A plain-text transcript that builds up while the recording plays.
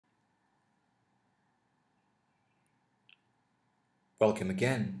Welcome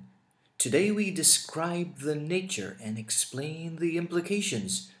again. Today we describe the nature and explain the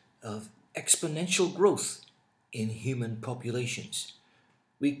implications of exponential growth in human populations.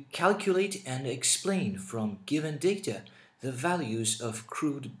 We calculate and explain from given data the values of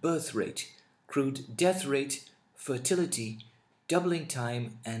crude birth rate, crude death rate, fertility, doubling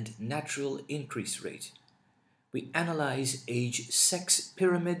time, and natural increase rate. We analyze age-sex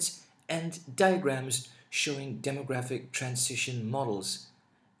pyramids and diagrams showing demographic transition models,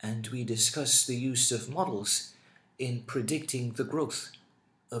 and we discuss the use of models in predicting the growth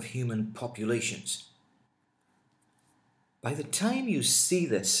of human populations. By the time you see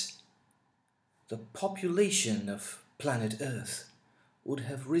this, the population of planet Earth would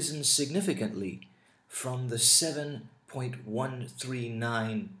have risen significantly from the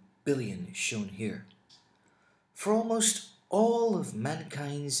 7.139 billion shown here. For almost all of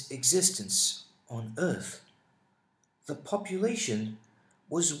mankind's existence on Earth, the population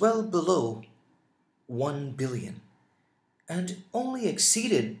was well below 1 billion and only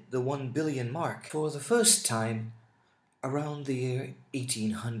exceeded the 1 billion mark for the first time around the year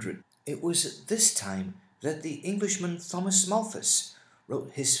 1800. It was at this time that the Englishman Thomas Malthus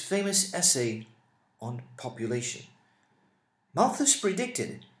wrote his famous essay on population. Malthus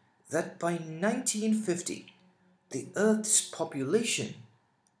predicted that by 1950, the Earth's population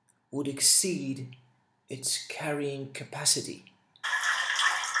would exceed its carrying capacity.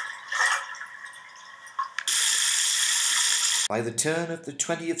 By the turn of the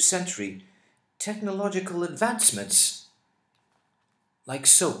 20th century, technological advancements like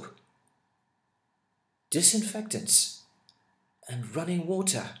soap, disinfectants, and running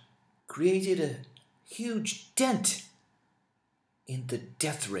water created a huge dent in the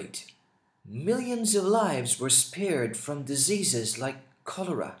death rate. Millions of lives were spared from diseases like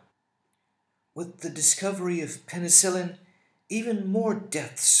cholera. With the discovery of penicillin, even more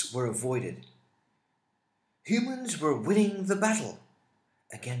deaths were avoided. Humans were winning the battle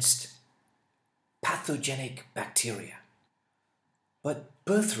against pathogenic bacteria. But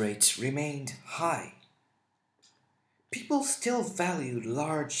birth rates remained high. People still valued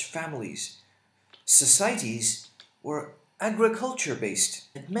large families. Societies were agriculture-based,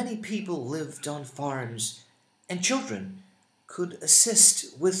 and many people lived on farms, and children could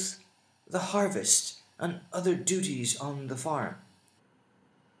assist with the harvest and other duties on the farm.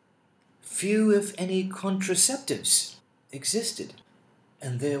 Few, if any, contraceptives existed,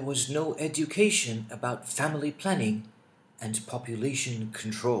 and there was no education about family planning and population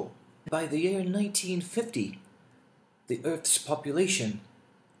control. By the year 1950, the Earth's population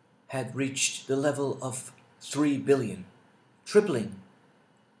had reached the level of 3 billion, tripling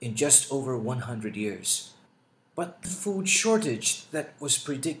in just over 100 years. But the food shortage that was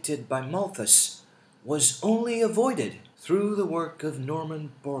predicted by Malthus was only avoided through the work of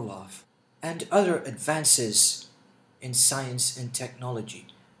Norman Borlaug and other advances in science and technology,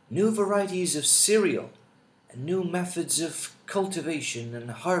 new varieties of cereal, and new methods of cultivation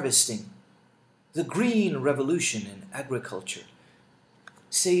and harvesting. The Green Revolution in agriculture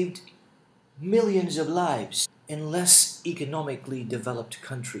saved millions of lives in less economically developed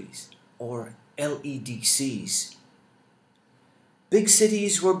countries, or LEDCs. Big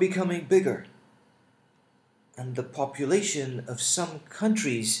cities were becoming bigger, and the population of some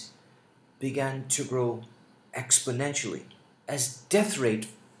countries began to grow exponentially as death rate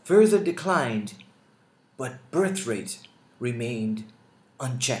further declined, but birth rate remained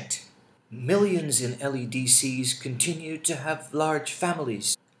unchecked. Millions in LEDCs continued to have large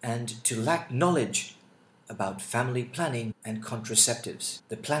families and to lack knowledge about family planning and contraceptives.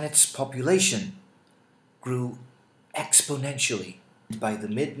 The planet's population grew exponentially. By the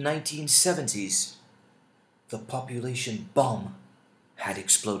mid-1970s, the population bomb had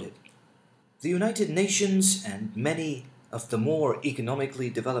exploded. The United Nations and many of the more economically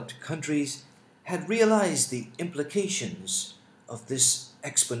developed countries had realized the implications of this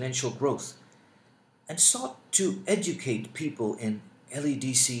exponential growth and sought to educate people in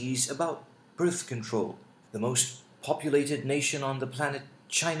LEDCs about birth control. The most populated nation on the planet,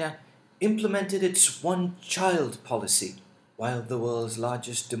 China, implemented its one-child policy, while the world's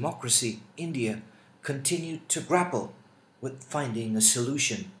largest democracy, India, continued to grapple with finding a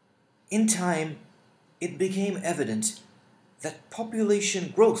solution. In time, it became evident that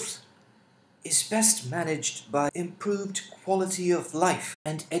population growth is best managed by improved quality of life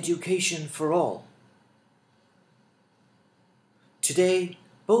and education for all. Today,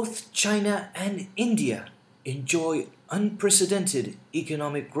 both China and India enjoy unprecedented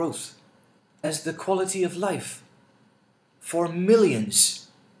economic growth as the quality of life for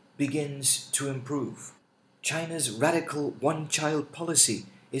millions begins to improve. China's radical one-child policy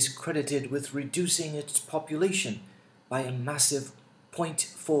is credited with reducing its population by a massive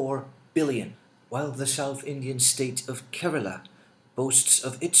 0.4 billion, while the South Indian state of Kerala boasts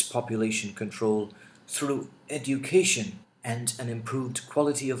of its population control through education and an improved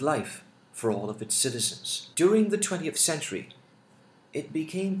quality of life for all of its citizens. During the 20th century, it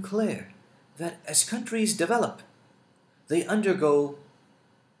became clear that as countries develop, they undergo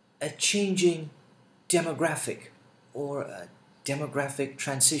a changing demographic or a demographic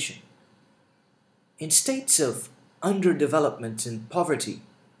transition. In states of underdevelopment and poverty,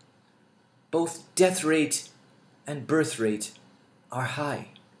 both death rate and birth rate are high.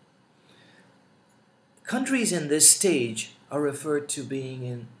 Countries in this stage are referred to being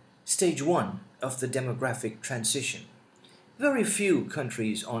in stage 1 of the demographic transition. Very few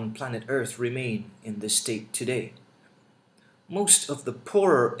countries on planet Earth remain in this state today. Most of the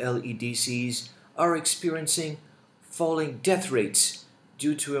poorer LEDCs are experiencing falling death rates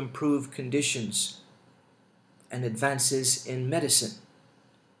due to improved conditions and advances in medicine.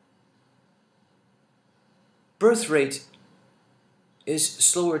 Birth rate is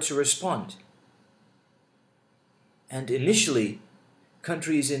slower to respond, and initially,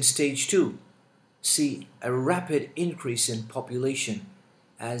 countries in stage 2 see a rapid increase in population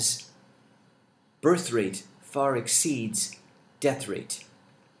as birth rate far exceeds death rate.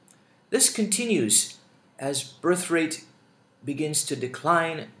 This continues as birth rate begins to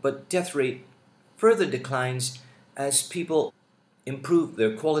decline, but death rate further declines as people improve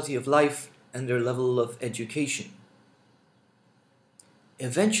their quality of life and their level of education.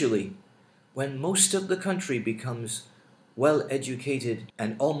 Eventually, when most of the country becomes well educated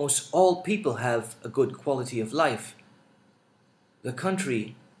and almost all people have a good quality of life, the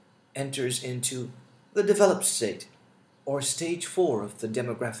country enters into the developed state, or stage 4 of the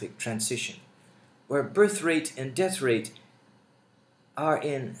demographic transition, where birth rate and death rate are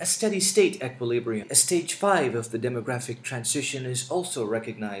in a steady state equilibrium. A stage 5 of the demographic transition is also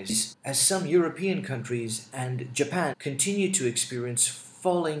recognized, as some European countries and Japan continue to experience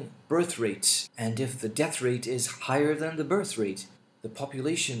falling birth rates, and if the death rate is higher than the birth rate, the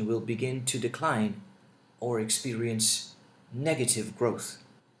population will begin to decline or experience negative growth.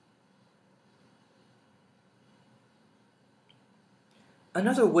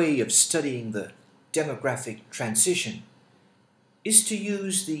 Another way of studying the demographic transition is to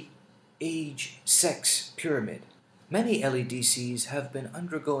use the age-sex pyramid. Many LEDCs have been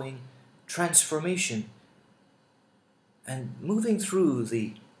undergoing transformation and moving through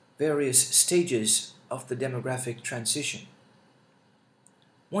the various stages of the demographic transition.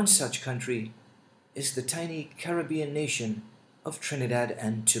 One such country is the tiny Caribbean nation of Trinidad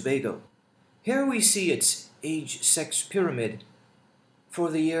and Tobago. Here we see its age-sex pyramid for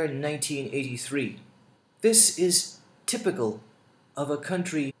the year 1983. This is typical of a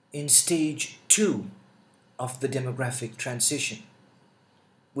country in stage 2 of the demographic transition,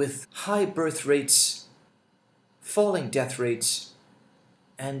 with high birth rates, falling death rates,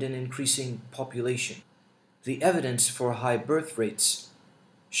 and an increasing population. The evidence for high birth rates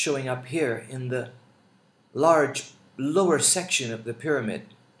showing up here in the large lower section of the pyramid,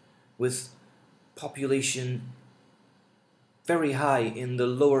 with population very high in the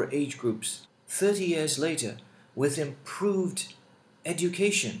lower age groups. 30 years later, with improved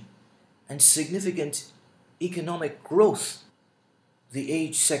education and significant economic growth, the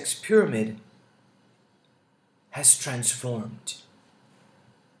age-sex pyramid has transformed.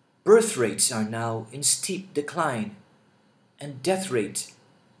 Birth rates are now in steep decline, and death rate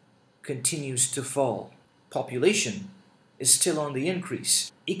continues to fall. Population is still on the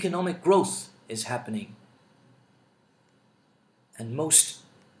increase. Economic growth is happening, and most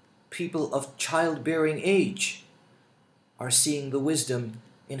people of childbearing age are seeing the wisdom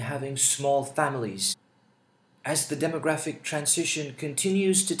in having small families. As the demographic transition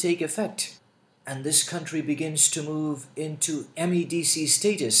continues to take effect, and this country begins to move into MEDC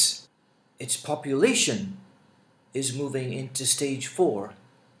status, its population is moving into stage 4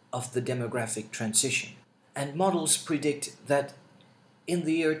 of the demographic transition. And models predict that in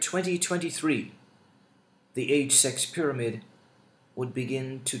the year 2023, the age-sex pyramid would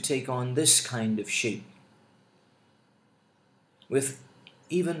begin to take on this kind of shape, with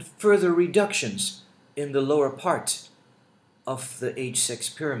even further reductions in the lower part of the age-sex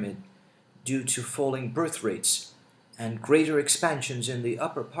pyramid due to falling birth rates, and greater expansions in the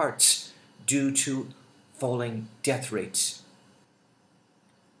upper parts due to falling death rates.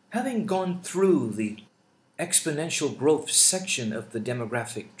 Having gone through the exponential growth section of the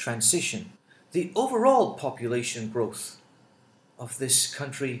demographic transition, the overall population growth of this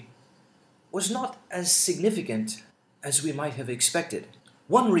country was not as significant as we might have expected.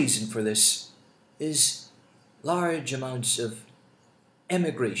 One reason for this is large amounts of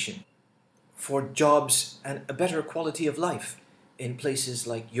emigration for jobs and a better quality of life in places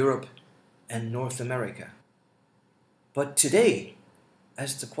like Europe and North America. But today,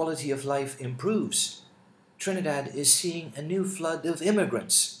 as the quality of life improves, Trinidad is seeing a new flood of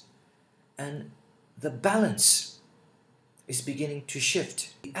immigrants, and the balance is beginning to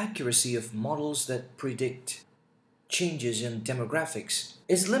shift. The accuracy of models that predict changes in demographics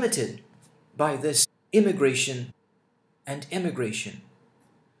is limited by this immigration and immigration,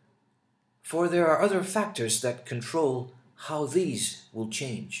 for there are other factors that control how these will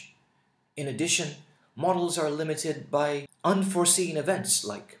change. In addition, models are limited by unforeseen events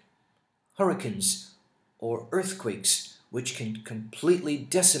like hurricanes or earthquakes, which can completely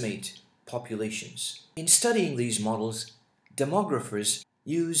decimate populations. In studying these models, demographers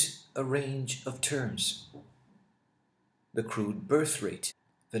use a range of terms. The crude birth rate,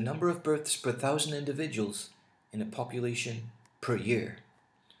 the number of births per thousand individuals in a population per year.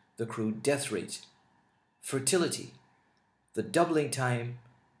 The crude death rate, fertility, the doubling time,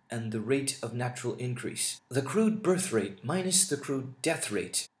 and the rate of natural increase. The crude birth rate minus the crude death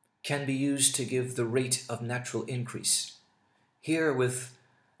rate can be used to give the rate of natural increase. Here, with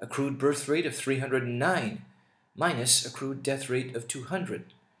a crude birth rate of 309 minus a crude death rate of 200,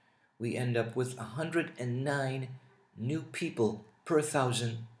 we end up with 109 new people per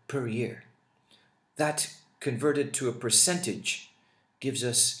thousand per year. That, converted to a percentage, gives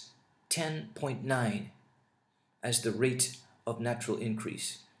us 10.9 as the rate of natural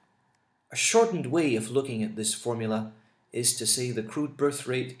increase. A shortened way of looking at this formula is to say the crude birth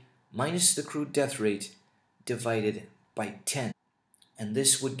rate minus the crude death rate divided by 10, and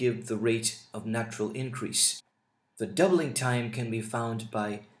this would give the rate of natural increase. The doubling time can be found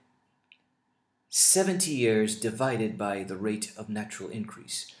by 70 years divided by the rate of natural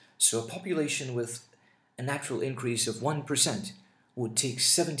increase. So a population with a natural increase of 1% would take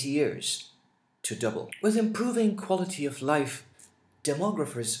 70 years to double. With improving quality of life,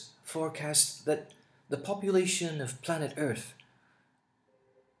 demographers forecast that the population of planet Earth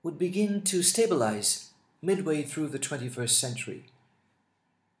would begin to stabilize midway through the 21st century,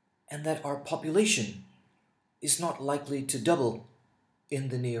 and that our population is not likely to double in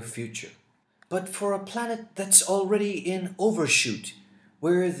the near future. But for a planet that's already in overshoot,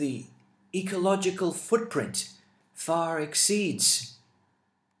 where the ecological footprint far exceeds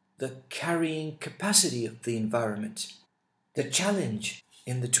the carrying capacity of the environment, the challenge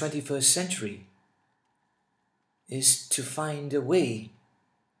in the 21st century is to find a way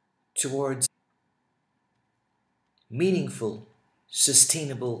towards meaningful,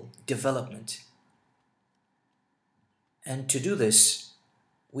 sustainable development. And to do this,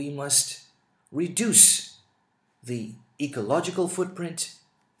 we must reduce the ecological footprint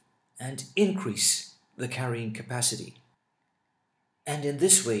and increase the carrying capacity. And in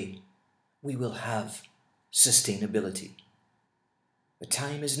this way, we will have sustainability. The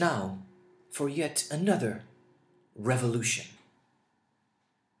time is now for yet another revolution.